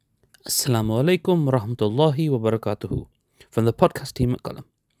Assalamu alaikum wa rahmatullahi wa barakatuhu. From the podcast team at Qalam.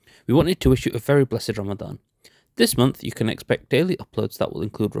 We wanted to wish you a very blessed Ramadan. This month you can expect daily uploads that will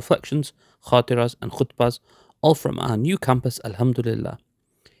include reflections, khatiras and khutbahs, all from our new campus, Alhamdulillah.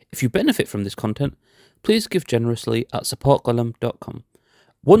 If you benefit from this content, please give generously at supportqalam.com.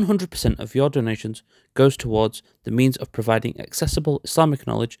 100% of your donations goes towards the means of providing accessible Islamic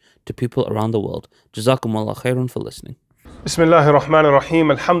knowledge to people around the world. Jazakumullah khairun for listening. بسم الله الرحمن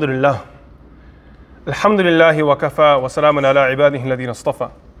الرحيم الحمد لله الحمد لله وكفى وسلام على عباده الذين اصطفى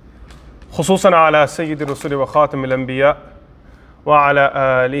خصوصا على سيد الرسل وخاتم الأنبياء وعلى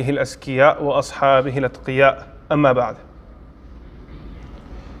آله الأزكياء وأصحابه الأتقياء أما بعد.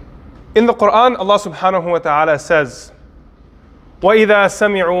 In the Quran, Allah subhanahu wa ta'ala says, وَإِذَا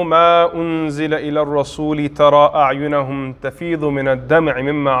سَمِعُوا مَا أُنزِلَ إِلَى الرَّسُولِ تَرَى أَعْيُنَهُمْ تَفِيضُ مِنَ الدَّمْعِ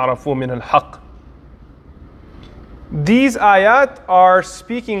مِمَّا عَرَفُوا مِنَ الْحَقِّ. These ayat are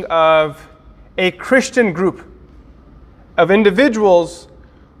speaking of a Christian group of individuals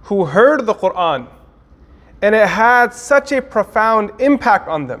who heard the Quran, and it had such a profound impact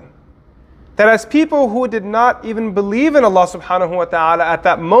on them that as people who did not even believe in Allah subhanahu wa ta'ala at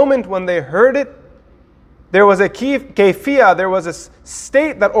that moment when they heard it, there was a kayfiyah, there was a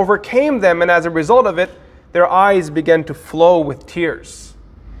state that overcame them, and as a result of it, their eyes began to flow with tears.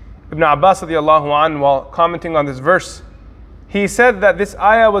 Ibn Abbas radiallahu anhu, while commenting on this verse, he said that this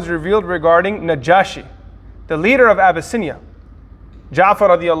ayah was revealed regarding Najashi, the leader of Abyssinia,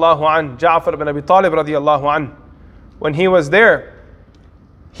 Ja'far radiallahu anhu, Ja'far ibn Abi Talib radiallahu anhu. When he was there,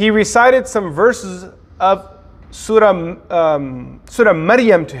 he recited some verses of Surah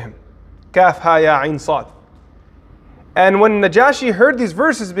Maryam to him, Kaf ha ya ain sad. And when Najashi heard these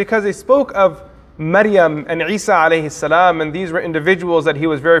verses, because they spoke of Maryam and Isa alayhi salam, and these were individuals that he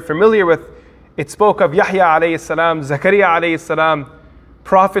was very familiar with. It spoke of Yahya alayhi salam, Zakaria alayhi salam,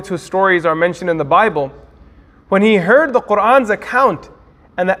 prophets whose stories are mentioned in the Bible. When he heard the Quran's account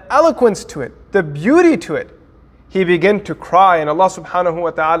and the eloquence to it, the beauty to it, he began to cry, and Allah subhanahu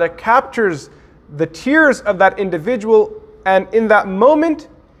wa ta'ala captures the tears of that individual, and in that moment,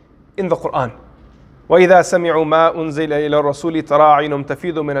 in the Quran. وَإِذَا سَمِعُوا مَا أُنزِلَ إِلَى الرَّسُولِ تَرَى أَعْيُنَهُمْ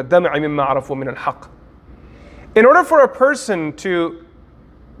تَفِيضُ مِنَ الدَّمْعِ مِمَّا عَرَفُوا مِنَ الْحَقِّ. In order for a person to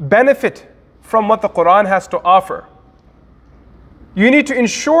benefit from what the Quran has to offer, you need to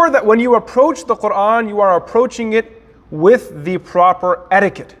ensure that when you approach the Quran, you are approaching it with the proper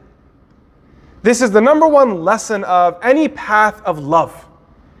etiquette. This is the number one lesson of any path of love.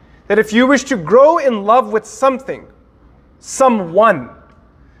 That if you wish to grow in love with something, someone,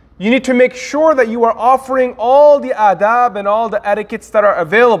 you need to make sure that you are offering all the adab and all the etiquettes that are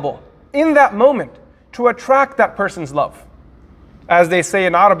available in that moment to attract that person's love. As they say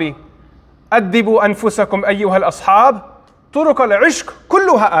in Arabic, أَدِّبُوا أَنفُسَكُمْ أَيُّهَا الْأَصْحَابِ طُرُقَ الْعِشْقِ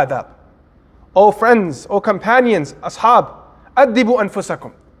كُلُّهَا آدَابٌ. O friends, O companions, ashab, أَدِّبُوا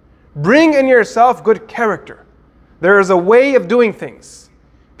أَنفُسَكُمْ. Bring in yourself good character. There is a way of doing things.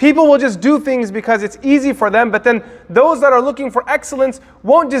 People will just do things because it's easy for them, but then those that are looking for excellence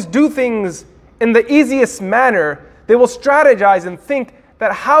won't just do things in the easiest manner. They will strategize and think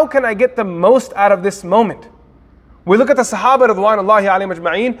that how can I get the most out of this moment? We look at the Sahaba radwanullahi alayhim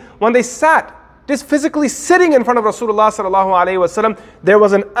ajma'een, when they sat, just physically sitting in front of Rasulullah sallallahu alayhi wasallam, there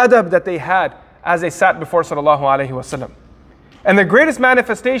was an adab that they had as they sat before sallallahu alayhi wasallam. And the greatest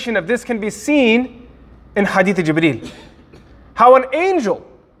manifestation of this can be seen in Hadith Jibreel. How an angel,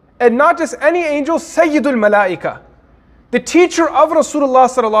 and not just any angel, Sayyidul Malaika, the teacher of Rasulullah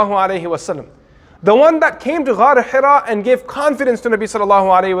sallallahu alayhi wasallam, the one that came to Ghar Hira and gave confidence to Nabi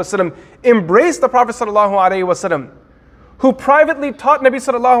sallallahu alayhi wasallam, embraced the Prophet sallallahu alayhi wasallam, who privately taught Nabi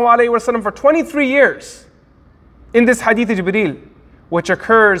sallallahu alayhi wasallam for 23 years in this Hadith Jibreel, which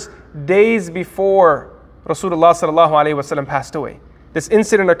occurs days before Rasulullah sallallahu alayhi wasallam passed away. This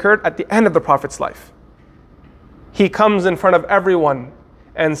incident occurred at the end of the Prophet's life. He comes in front of everyone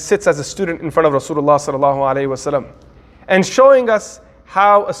and sits as a student in front of Rasulullah sallallahu alayhi wasallam, and showing us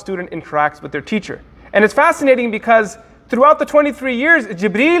how a student interacts with their teacher. And it's fascinating because throughout the 23 years,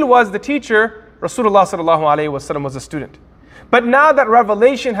 Jibreel was the teacher, Rasulullah sallallahu alayhi wasallam was a student. But now that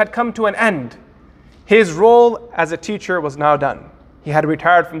revelation had come to an end, his role as a teacher was now done. He had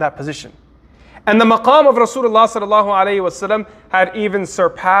retired from that position. And the maqam of Rasulullah sallallahu alayhi wasallam had even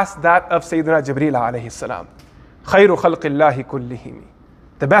surpassed that of Sayyidina Jibreel alayhi salam. خَيْرُ خَلْقِ اللَّهِ كُلِّهِمِ.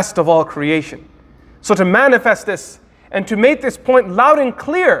 The best of all creation. So to manifest this and to make this point loud and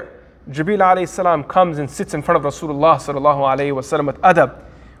clear, Jibreel alayhi salam comes and sits in front of Rasulullah sallallahu alayhi wasallam with adab,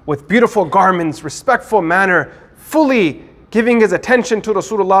 with beautiful garments, respectful manner, fully giving his attention to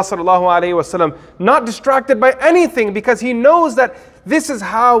Rasulullah sallallahu alaihi wasallam, not distracted by anything, because he knows that this is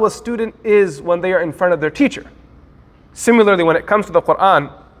how a student is when they are in front of their teacher. Similarly, when it comes to the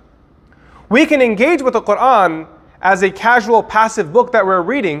Quran, we can engage with the Quran as a casual, passive book that we're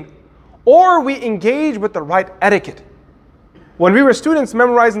reading, or we engage with the right etiquette. When we were students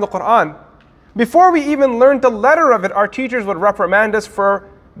memorizing the Quran, before we even learned the letter of it, our teachers would reprimand us for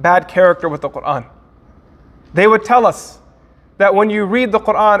bad character with the Quran. They would tell us that when you read the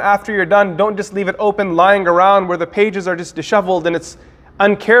Quran after you're done, don't just leave it open, lying around where the pages are just disheveled and it's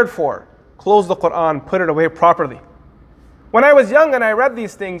uncared for. Close the Quran, put it away properly. When I was young and I read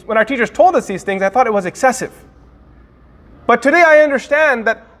these things, when our teachers told us these things, I thought it was excessive. But today I understand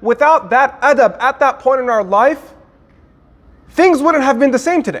that without that adab at that point in our life, things wouldn't have been the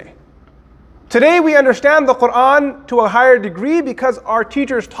same today. Today we understand the Quran to a higher degree because our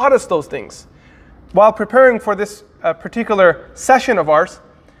teachers taught us those things. While preparing for this particular session of ours,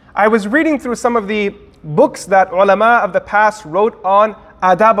 I was reading through some of the books that ulama of the past wrote on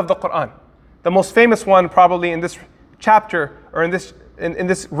adab of the Quran. The most famous one probably in this chapter or in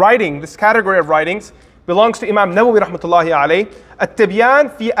this writing, this category of writings, belongs to Imam Nawawi rahmatullahi alayh,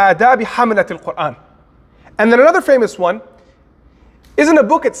 At-Tibyan fi Adabi Hamalat al-Quran. And then another famous one isn't a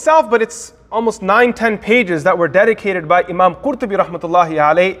book itself, but it's almost 9-10 pages that were dedicated by Imam Qurtubi rahmatullahi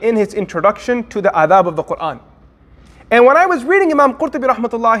alayh in his introduction to the adab of the Quran. And when I was reading Imam Qurtubi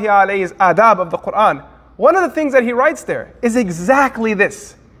rahmatullahi alayh's adab of the Quran, one of the things that he writes there is exactly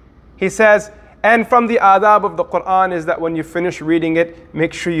this. He says, and from the adab of the Quran is that when you finish reading it,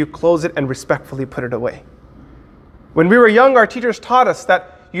 make sure you close it and respectfully put it away. When we were young, our teachers taught us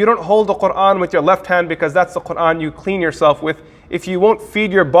that you don't hold the Quran with your left hand because that's the Quran you clean yourself with. If you won't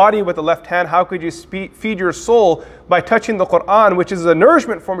feed your body with the left hand, how could you feed your soul by touching the Quran, which is a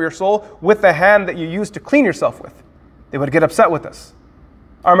nourishment from your soul, with the hand that you use to clean yourself with? They would get upset with us.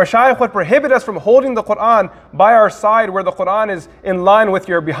 Our mashayikh would prohibit us from holding the Quran by our side where the Quran is in line with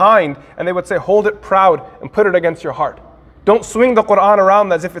your behind, and they would say, hold it proud and put it against your heart. Don't swing the Quran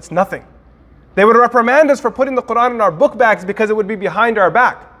around as if it's nothing. They would reprimand us for putting the Quran in our book bags because it would be behind our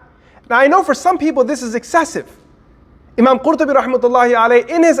back. Now I know for some people this is excessive. Imam Qurtubi rahmatullahi alayh,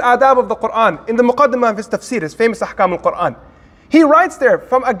 in his adab of the Quran, in the Muqaddimah of his tafsir, his famous Ahkam al-Quran, he writes there,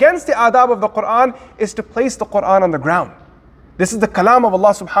 from against the adab of the Quran is to place the Quran on the ground. This is the kalam of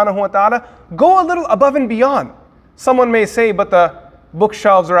Allah subhanahu wa ta'ala. Go a little above and beyond. Someone may say, but the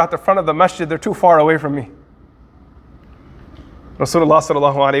bookshelves are at the front of the masjid, they're too far away from me. Rasulullah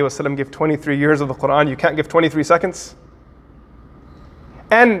sallallahu alayhi wa sallam gave 23 years of the Quran, you can't give 23 seconds.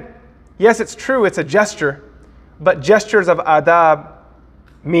 And yes, it's true, it's a gesture, but gestures of adab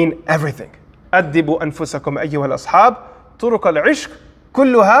mean everything. أَدِّبُوا أَنفُسَكُمْ أَيُّهَا الْأَصْحَابِ طُرُقَ الْعِشْقِ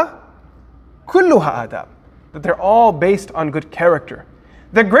كُلُّهَا adab. That they're all based on good character.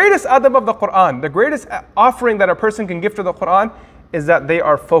 The greatest adab of the Quran, the greatest offering that a person can give to the Quran is that they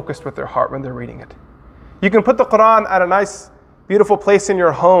are focused with their heart when they're reading it. You can put the Quran at a nice, beautiful place in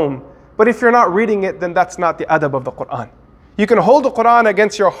your home, but if you're not reading it, then that's not the adab of the Quran. You can hold the Quran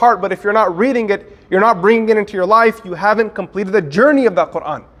against your heart, but if you're not reading it, you're not bringing it into your life, you haven't completed the journey of that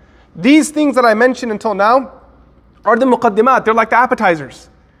Quran. These things that I mentioned until now are the muqaddimat, they're like the appetizers.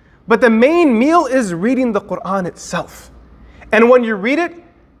 But the main meal is reading the Quran itself. And when you read it,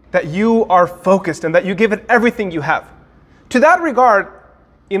 that you are focused and that you give it everything you have. To that regard,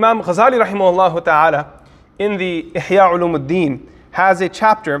 Imam Ghazali rahimahullah ta'ala in the Ihya Ulumuddin has a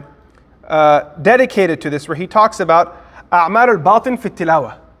chapter dedicated to this where he talks about A'mal al-Batin fi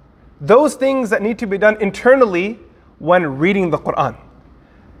tilawa, those things that need to be done internally when reading the Quran.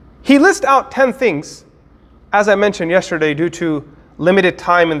 He lists out 10 things. As I mentioned yesterday, due to limited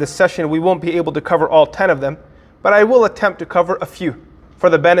time in this session, we won't be able to cover all 10 of them, but I will attempt to cover a few for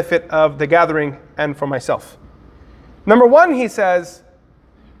the benefit of the gathering and for myself. Number one, he says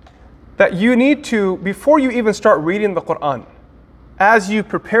that you need to, before you even start reading the Quran, as you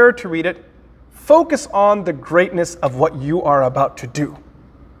prepare to read it, focus on the greatness of what you are about to do.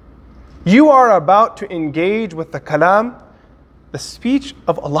 You are about to engage with the kalam, the speech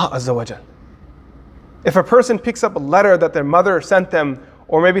of Allah Azza wa Jal. If a person picks up a letter that their mother sent them,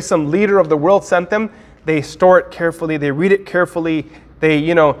 or maybe some leader of the world sent them, they store it carefully, they read it carefully,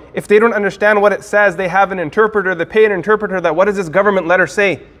 if they don't understand what it says, they have an interpreter, they pay an interpreter that, what does this government letter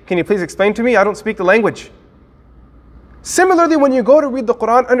say? Can you please explain to me? I don't speak the language. Similarly, when you go to read the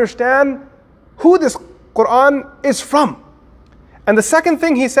Quran, understand who this Quran is from. And the second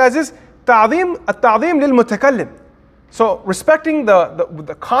thing he says is, التعظيم للمتكلم. So respecting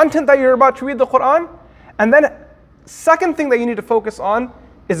the content that you're about to read the Quran, and then second thing that you need to focus on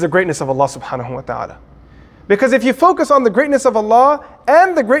is the greatness of Allah subhanahu wa ta'ala. Because if you focus on the greatness of Allah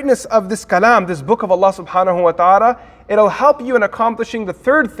and the greatness of this kalam, this book of Allah subhanahu wa ta'ala, it'll help you in accomplishing the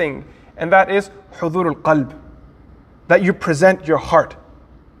third thing, and that is hudurul qalb. That you present your heart.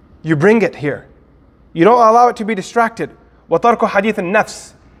 You bring it here. You don't allow it to be distracted. وَتَرْكُ حَدِيثِ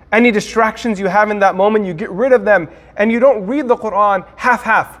النَّفْسِ. Any distractions you have in that moment, you get rid of them, and you don't read the Quran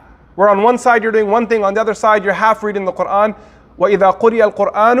half-half. Where on one side you're doing one thing, on the other side you're half reading the Quran. وَإِذَا قُرِيَ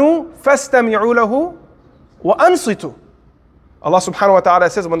الْقُرْآنُ فَاسْتَمِعُوا لَهُ وَأَنصِتُوا. Allah subhanahu wa ta'ala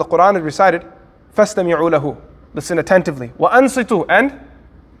says when the Quran is recited, فَاسْتَمِعُوا لَهُ. Listen attentively. وَأَنصِتُوا. And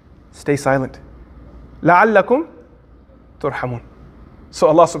stay silent. لَعَلَّكُمْ تُرْحَمُونَ. So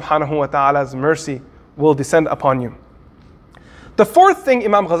Allah subhanahu wa ta'ala's mercy will descend upon you. The fourth thing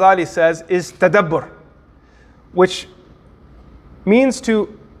Imam Ghazali says is tadabbur, which means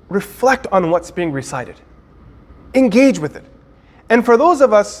to reflect on what's being recited. Engage with it. And for those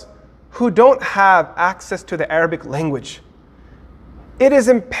of us who don't have access to the Arabic language, it is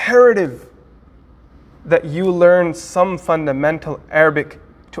imperative that you learn some fundamental Arabic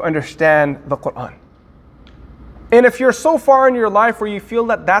to understand the Quran. And if you're so far in your life where you feel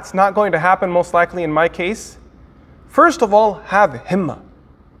that that's not going to happen, most likely in my case, first of all, have himmah.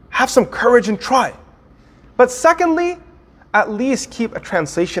 Have some courage and try. But secondly, at least keep a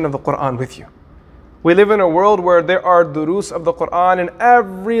translation of the Quran with you. We live in a world where there are durus of the Quran in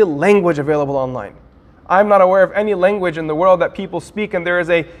every language available online. I'm not aware of any language in the world that people speak, and there is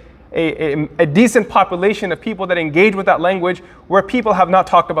a decent population of people that engage with that language where people have not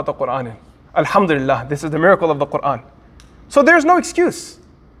talked about the Quran in. Alhamdulillah, this is the miracle of the Quran. So there's no excuse.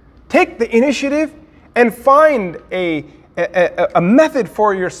 Take the initiative and find a method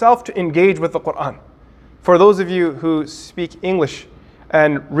for yourself to engage with the Quran. For those of you who speak English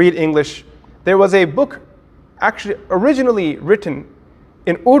and read English, there was a book actually originally written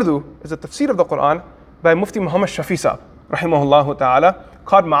in Urdu as a tafsir of the Quran by Mufti Muhammad Shafi Sahib, rahimahullah ta'ala,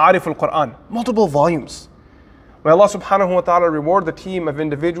 called Ma'arif al-Quran, multiple volumes. May Allah subhanahu wa ta'ala reward the team of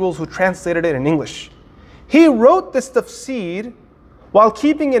individuals who translated it in English. He wrote this tafsir while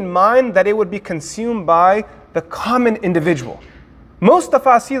keeping in mind that it would be consumed by the common individual. Most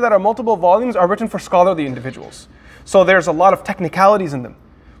tafasir that are multiple volumes are written for scholarly individuals. So there's a lot of technicalities in them.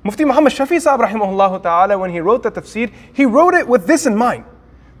 Mufti Muhammad Shafi Sahib rahimahullah ta'ala, when he wrote the tafsir, he wrote it with this in mind,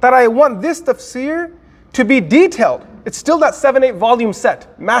 that I want this tafsir to be detailed. It's still that 7-8 volume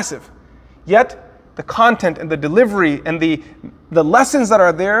set, massive. Yet, the content and the delivery and the lessons that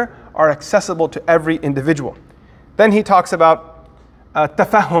are there are accessible to every individual. Then he talks about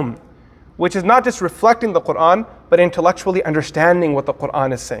tafahum, which is not just reflecting the Quran, but intellectually understanding what the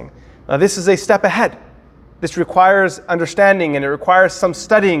Quran is saying. Now this is a step ahead. This requires understanding and it requires some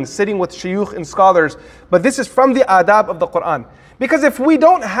studying, sitting with shuyukh and scholars. But this is from the adab of the Quran. Because if we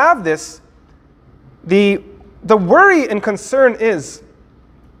don't have this, the worry and concern is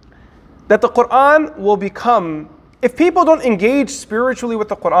that the Quran will become, if people don't engage spiritually with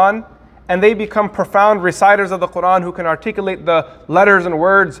the Quran and they become profound reciters of the Quran who can articulate the letters and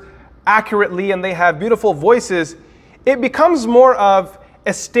words accurately and they have beautiful voices, it becomes more of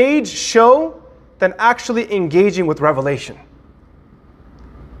a stage show than actually engaging with revelation.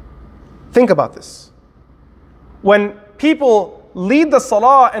 Think about this. When people lead the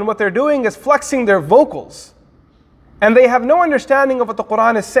salah and what they're doing is flexing their vocals and they have no understanding of what the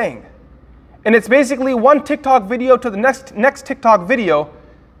Quran is saying, and it's basically one TikTok video to the next TikTok video,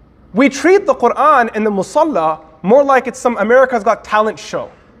 we treat the Quran in the musalla more like it's some America's Got Talent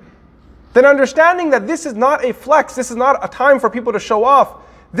show. Then understanding that this is not a flex, this is not a time for people to show off.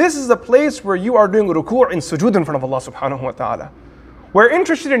 This is a place where you are doing ruku' and sujood in front of Allah subhanahu wa ta'ala. We're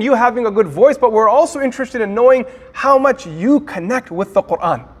interested in you having a good voice, but we're also interested in knowing how much you connect with the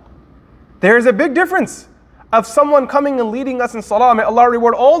Quran. There's a big difference of someone coming and leading us in salah. May Allah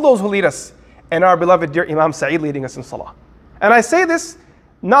reward all those who lead us, and our beloved dear Imam Sa'id leading us in salah. And I say this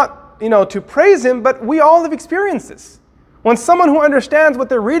not to praise him, but we all have experienced this. When someone who understands what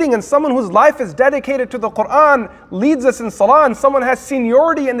they're reading and someone whose life is dedicated to the Quran leads us in salah, and someone has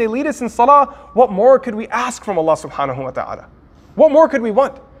seniority and they lead us in salah, what more could we ask from Allah subhanahu wa ta'ala? What more could we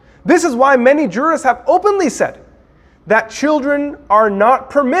want? This is why many jurists have openly said that children are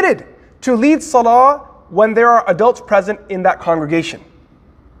not permitted to lead salah when there are adults present in that congregation.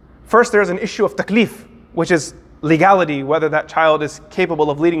 First, there's an issue of taklif, which is legality, whether that child is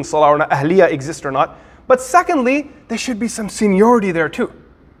capable of leading salah or not, ahliyah exists or not. But secondly, there should be some seniority there too.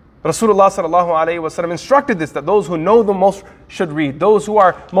 Rasulullah sallallahu alayhi wa sallam instructed this, that those who know the most should read. Those who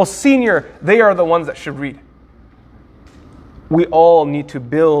are most senior, they are the ones that should read. We all need to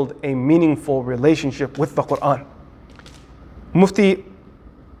build a meaningful relationship with the Quran. Mufti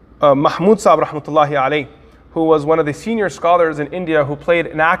Mahmud Sahib rahmatullahi alayhi who was one of the senior scholars in India who played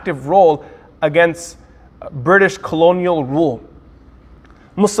an active role against British colonial rule.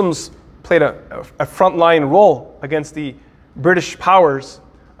 Muslims played a frontline role against the British powers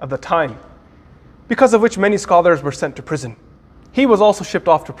of the time, because of which many scholars were sent to prison. He was also shipped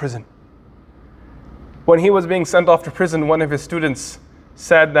off to prison. When he was being sent off to prison, one of his students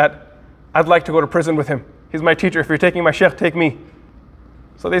said that, "I'd like to go to prison with him. He's my teacher. If you're taking my sheikh, take me."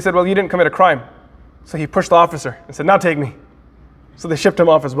 So they said, "Well, you didn't commit a crime." So he pushed the officer and said, "Now take me." So they shipped him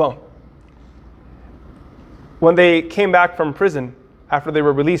off as well. When they came back from prison, after they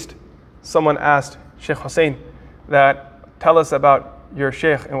were released, someone asked Sheikh Hussein that, "Tell us about your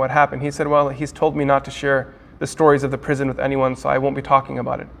sheikh and what happened." He said, "Well, he's told me not to share the stories of the prison with anyone, so I won't be talking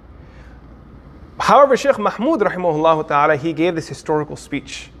about it." However, Sheikh Mahmoud rahimahullah ta'ala, he gave this historical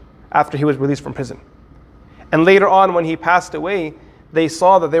speech after he was released from prison. And later on, when he passed away, they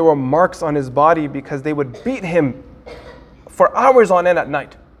saw that there were marks on his body because they would beat him for hours on end at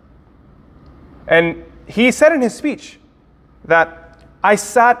night. And he said in his speech that, "I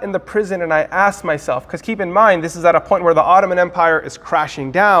sat in the prison and I asked myself," because keep in mind, this is at a point where the Ottoman Empire is crashing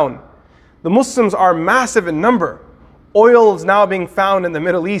down. The Muslims are massive in number. Oil is now being found in the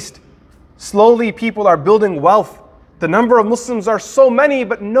Middle East. Slowly, people are building wealth. The number of Muslims are so many,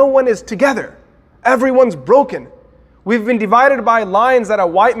 but no one is together. Everyone's broken. We've been divided by lines that a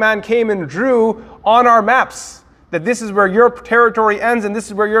white man came and drew on our maps, that this is where your territory ends and this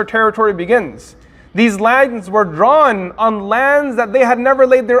is where your territory begins. These lines were drawn on lands that they had never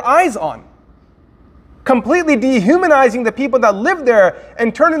laid their eyes on, completely dehumanizing the people that lived there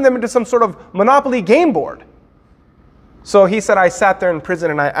and turning them into some sort of monopoly game board. So he said, "I sat there in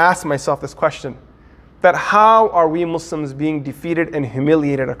prison and I asked myself this question, that how are we Muslims being defeated and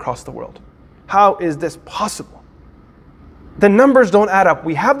humiliated across the world? How is this possible? The numbers don't add up.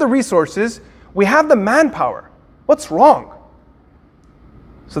 We have the resources, we have the manpower. What's wrong?"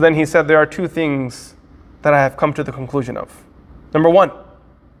 So then he said, "There are two things that I have come to the conclusion of. Number one,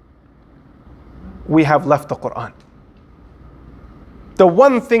 we have left the Quran. The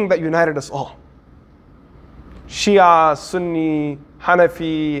one thing that united us all. Shia, Sunni,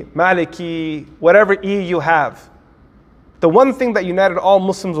 Hanafi, Maliki, whatever you have. The one thing that united all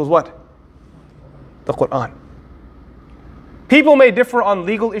Muslims was what? The Quran. People may differ on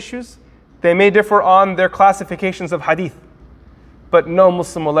legal issues. They may differ on their classifications of hadith. But no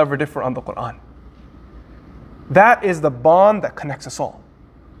Muslim will ever differ on the Quran. That is the bond that connects us all."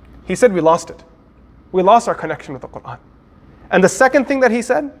 He said we lost it. We lost our connection with the Quran. And the second thing that he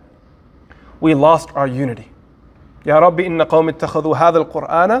said, we lost our unity. Ya Rabbi inna qawmi ittakhadhu hadha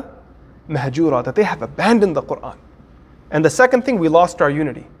al-Qur'ana mahjura, that they have abandoned the Quran. And the second thing, we lost our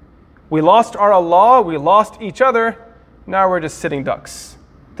unity. We lost our Allah, we lost each other. Now we're just sitting ducks.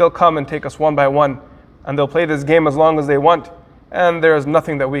 They'll come and take us one by one, and they'll play this game as long as they want, and there's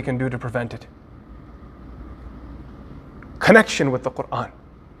nothing that we can do to prevent it. Connection with the Quran.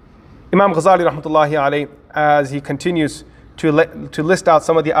 Imam Ghazali rahmatullahi alayhi, as he continues to list out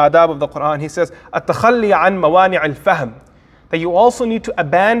some of the adab of the Quran, he says, "At-takhalli an mawani' al-fahm," that you also need to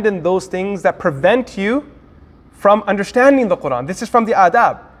abandon those things that prevent you from understanding the Quran. This is from the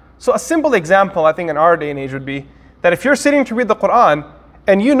adab. So a simple example, I think in our day and age would be that if you're sitting to read the Quran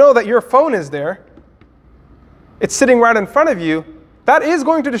and you know that your phone is there, it's sitting right in front of you, that is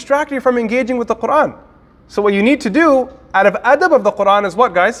going to distract you from engaging with the Quran. So what you need to do out of adab of the Quran is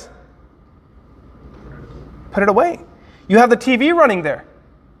what, guys? Put it away. You have the TV running there.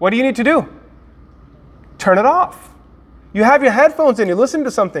 What do you need to do? Turn it off. You have your headphones in, you listen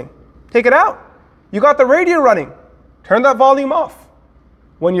to something. Take it out. You got the radio running. Turn that volume off.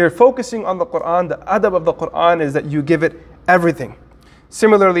 When you're focusing on the Quran, the adab of the Quran is that you give it everything.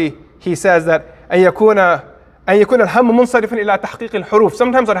 Similarly, he says that أن يكون الهم منصرفا إلى تحقيق الحروف.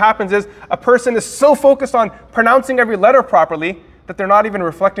 Sometimes what happens is a person is so focused on pronouncing every letter properly that they're not even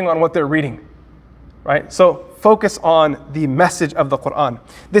reflecting on what they're reading. Right? So focus on the message of the Quran.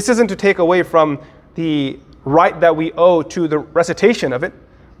 This isn't to take away from the right that we owe to the recitation of it,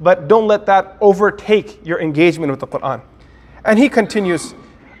 but don't let that overtake your engagement with the Quran. And he continues,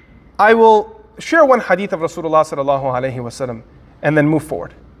 I will share one hadith of Rasulullah sallallahu alayhi wasallam and then move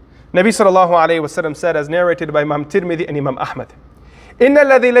forward. Nabi sallallahu alayhi wasallam said, as narrated by Imam Tirmidhi and Imam Ahmad, إِنَّ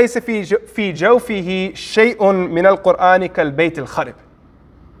الَّذِي لَيْسَ فِي جَوْفِهِ شَيْءٌ مِنَ الْقُرْآنِ كَالْبَيْتِ الْخَرِبِ.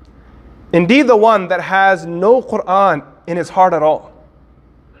 Indeed, the one that has no Quran in his heart at all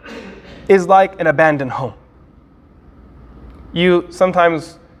is like an abandoned home. You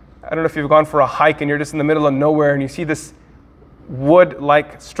sometimes, I don't know if you've gone for a hike and you're just in the middle of nowhere and you see this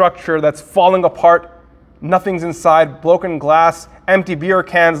wood-like structure that's falling apart. nothing's inside, broken glass, empty beer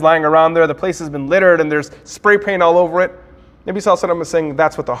cans lying around there, the place has been littered and there's spray paint all over it. Nabi Sallallahu Alaihi Wasallam is saying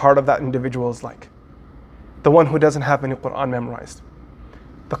that's what the heart of that individual is like. The one who doesn't have any Quran memorized.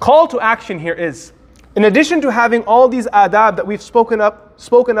 The call to action here is, in addition to having all these adab that we've spoken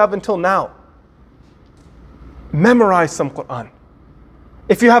of until now, memorize some Quran.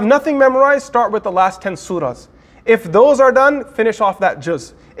 If you have nothing memorized, start with the last 10 surahs. If those are done, finish off that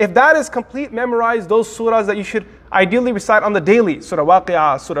juz. If that is complete, memorize those surahs that you should ideally recite on the daily. Surah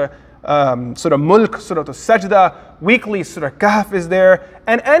Waqi'ah, Surah Mulk, Surah Sajda, weekly, Surah Kahf is there.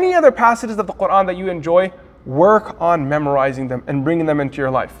 And any other passages of the Quran that you enjoy, work on memorizing them and bringing them into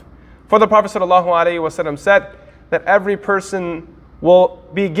your life. For the Prophet ﷺ said that every person will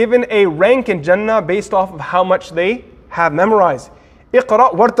be given a rank in Jannah based off of how much they have memorized.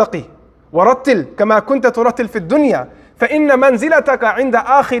 اقرأ وارتقي ورتل كما كنت ترتل في الدنيا فإن منزلتك عند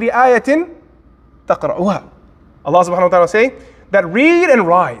آخر آية تقرأها. Allah subhanahu wa ta'ala say that read and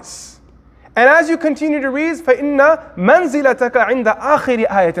rise. And as you continue to read, فإن منزلتك عند آخر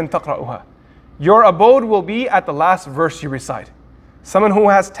آية تقرأها. Your abode will be at the last verse you recite. Someone who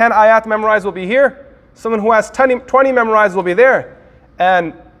has 10 ayat memorized will be here. Someone who has 20 memorized will be there.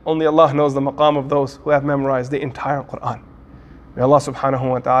 And only Allah knows the maqam of those who have memorized the entire Quran. May Allah subhanahu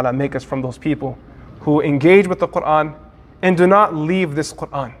wa ta'ala make us from those people who engage with the Quran and do not leave this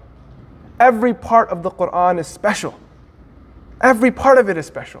Quran. Every part of the Quran is special. Every part of it is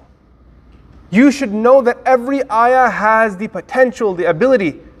special. You should know that every ayah has the potential, the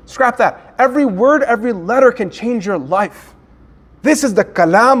ability. Scrap that. Every word, every letter can change your life. This is the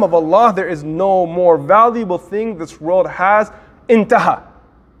kalam of Allah. There is no more valuable thing this world has. Intaha.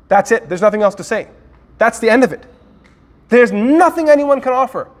 That's it. There's nothing else to say. That's the end of it. There's nothing anyone can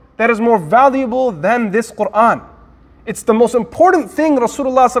offer that is more valuable than this Quran. It's the most important thing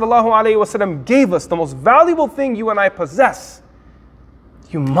Rasulullah sallallahu alaihi wasallam gave us, the most valuable thing you and I possess.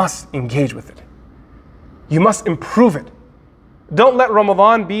 You must engage with it. You must improve it. Don't let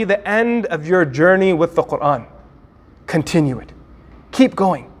Ramadan be the end of your journey with the Quran. Continue it. Keep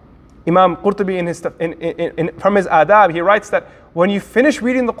going. Imam Qurtubi from his adab, he writes that when you finish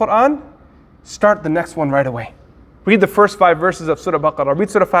reading the Quran, start the next one right away. Read the first 5 verses of Surah Baqarah.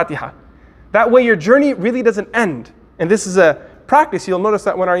 Read Surah Fatiha. That way your journey really doesn't end. And this is a practice. You'll notice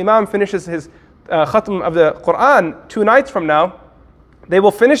that when our Imam finishes his khatm of the Quran 2 nights from now, they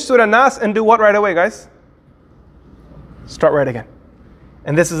will finish Surah Nas and do what right away, guys? Start right again.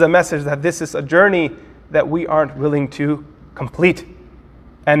 And this is a message that this is a journey that we aren't willing to complete.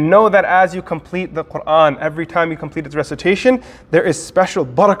 And know that as you complete the Quran, every time you complete its recitation, there is special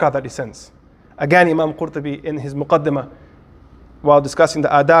barakah that descends. Again, Imam Qurtubi in his Muqaddimah, while discussing the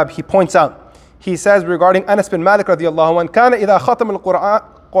adab, he points out, he says regarding Anas bin Malik radiallahu anhu, كَانَ إِذَا خَتَمَ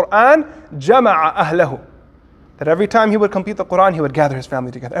الْقُرْآنِ جَمَعَ أَهْلَهُ. That every time he would complete the Quran, he would gather his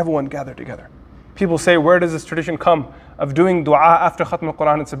family together. Everyone gathered together. People say, where does this tradition come of doing dua after Khatm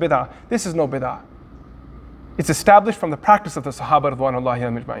al-Quran? It's a bid'ah. This is no bid'ah. It's established from the practice of the Sahaba radwanullahi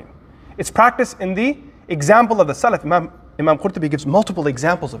ajma'in. It's practiced in the example of the Salaf. Imam Qurtubi gives multiple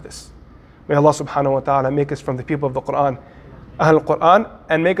examples of this. May Allah subhanahu wa ta'ala make us from the people of the Quran, Ahl al-Quran,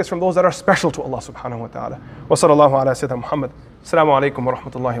 and make us from those that are special to Allah subhanahu wa ta'ala. Wa sallallahu ala Sayyidina Muhammad. Assalamu alaikum wa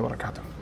rahmatullahi wa barakatuh.